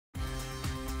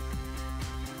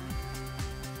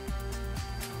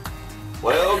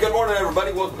morning,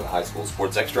 everybody. Welcome to the High School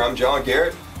Sports Extra. I'm John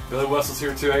Garrett. Billy Wessels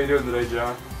here too. How you doing today,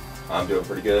 John? I'm doing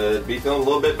pretty good. Be feeling a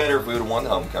little bit better if we would have won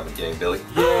the homecoming game, Billy.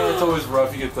 Yeah, it's always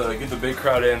rough. You get the big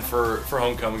crowd in for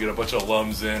homecoming. Get a bunch of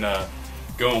alums in.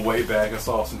 Going way back, I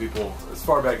saw some people as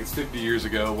far back as 50 years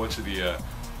ago.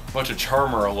 A bunch of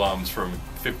Charmer alums from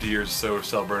 50 years or so were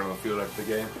celebrating on the field after the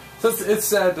game. So it's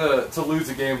sad to lose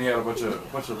a game when you had a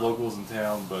bunch of locals in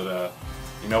town, but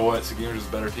you know what? Seguin was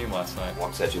a better team last night.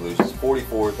 Waxahachie loses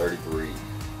 44-33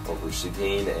 over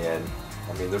Seguin, and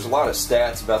I mean, there's a lot of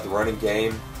stats about the running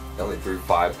game. They only threw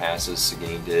 5 passes,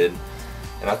 Seguin did.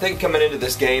 And I think coming into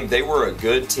this game, they were a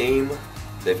good team.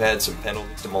 They've had some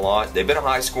penalties to them a lot. They've been a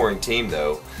high-scoring team,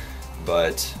 though,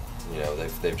 but you know,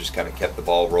 they've just kind of kept the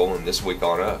ball rolling this week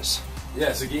on us.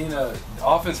 Yeah, Seguin,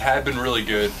 offense had been really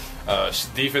good.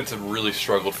 Defense had really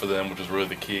struggled for them, which was really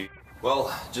the key.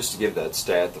 Well, just to give that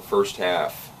stat, the first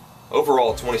half,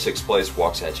 overall 26 plays,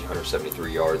 Waxahachie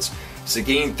 173 yards.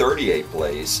 Seguin 38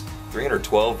 plays,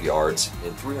 312 yards,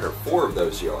 and 304 of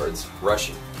those yards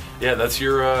rushing. Yeah, that's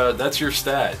your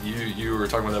stat. You were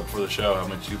talking about that before the show, how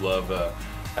much you love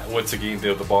what Seguin did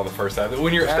with the ball in the first half.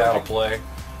 When you're out of play,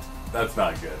 that's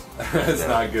not good. It's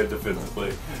not good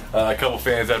defensively. A couple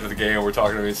fans after the game were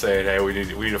talking to me saying, "Hey, we need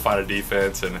to find a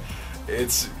defense," and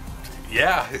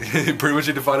pretty much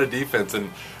need to find a defense,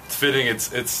 and it's fitting.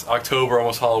 It's October,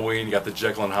 almost Halloween. You got the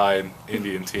Jekyll and Hyde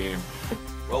Indian team.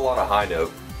 Well, on a high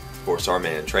note, of course, our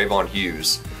man Trayvon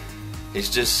Hughes.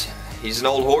 He's an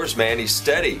old horse, man. He's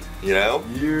steady, you know?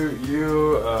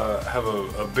 You have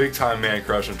a big-time man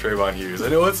crush on Trayvon Hughes. I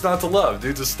know it's not to love.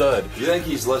 Dude's a stud. You think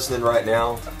he's listening right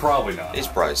now? Probably not. He's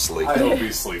probably sleeping. I hope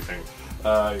he's sleeping.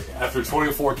 After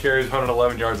 24 carries,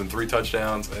 111 yards, and 3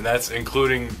 touchdowns, and that's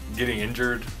including getting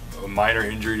injured, a minor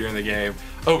injury during the game.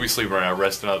 I hope he's sleeping right now,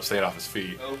 resting up, staying off his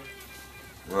feet.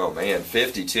 Oh man,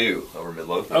 52 over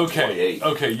Midlothian. 28.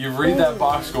 Okay, you read that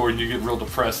box score and you get real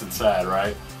depressed and sad,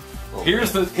 right? Oh,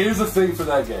 here's the thing for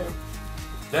that game.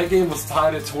 That game was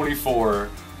tied at 24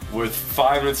 with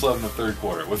 5 minutes left in the third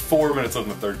quarter, with 4 minutes left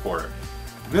in the third quarter.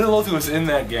 Midlothian was in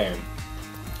that game.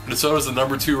 DeSoto's the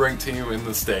number 2 ranked team in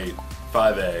the state,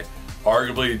 5A,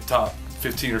 arguably top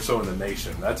 15 or so in the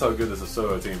nation. That's how good this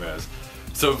DeSoto team is.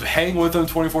 So hang with them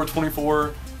 24-24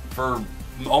 for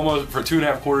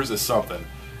 2.5 quarters is something.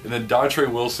 And then Dontre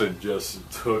Wilson just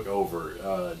took over.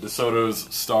 DeSoto's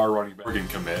star running back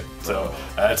commit. So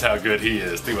that's how good he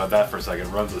is. Think about that for a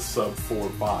second. Runs a sub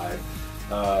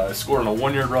 4.5. Scored on a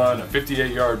 1-yard run, a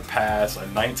 58-yard pass, a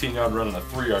 19-yard run, and a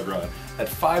 3-yard run. Had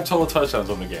 5 total touchdowns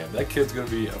on the game. That kid's going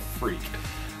to be a freak.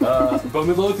 But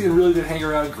Midlothian really did hang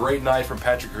around. Great night from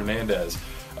Patrick Hernandez.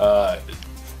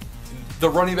 The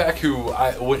running back who,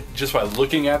 just by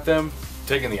looking at them,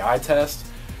 taking the eye test,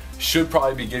 should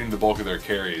probably be getting the bulk of their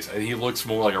carries. And he looks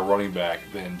more like a running back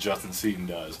than Justin Seaton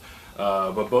does.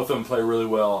 But both of them play really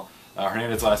well.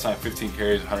 Hernandez last night, 15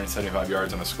 carries, 175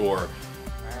 yards and a score.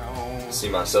 I see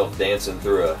myself dancing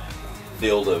through a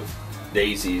field of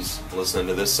daisies listening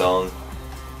to this song.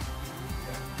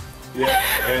 Yeah,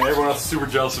 and everyone else is super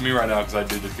jealous of me right now because I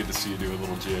did just get to see you do a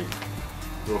little jig.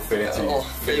 A little fancy.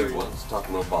 Let's talk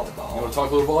a little volleyball. You want to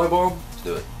talk a little volleyball? Let's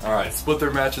do it. Alright, split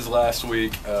their matches last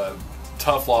week.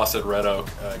 Tough loss at Red Oak.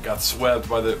 Got swept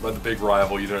by the big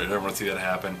rival. You don't want to see that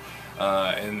happen.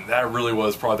 And that really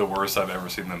was probably the worst I've ever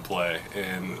seen them play.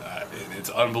 And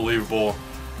it's unbelievable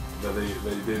that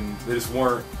they just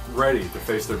weren't ready to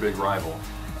face their big rival.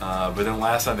 But then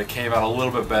last night they came out a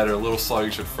little bit better, a little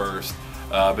sluggish at first.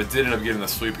 But did end up getting the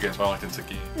sweep against Wellington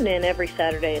Seguin. And then every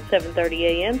Saturday at 7:30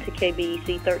 a.m. to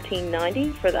KBEC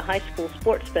 1390 for the High School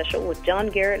Sports Special with John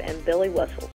Garrett and Billy Wessels.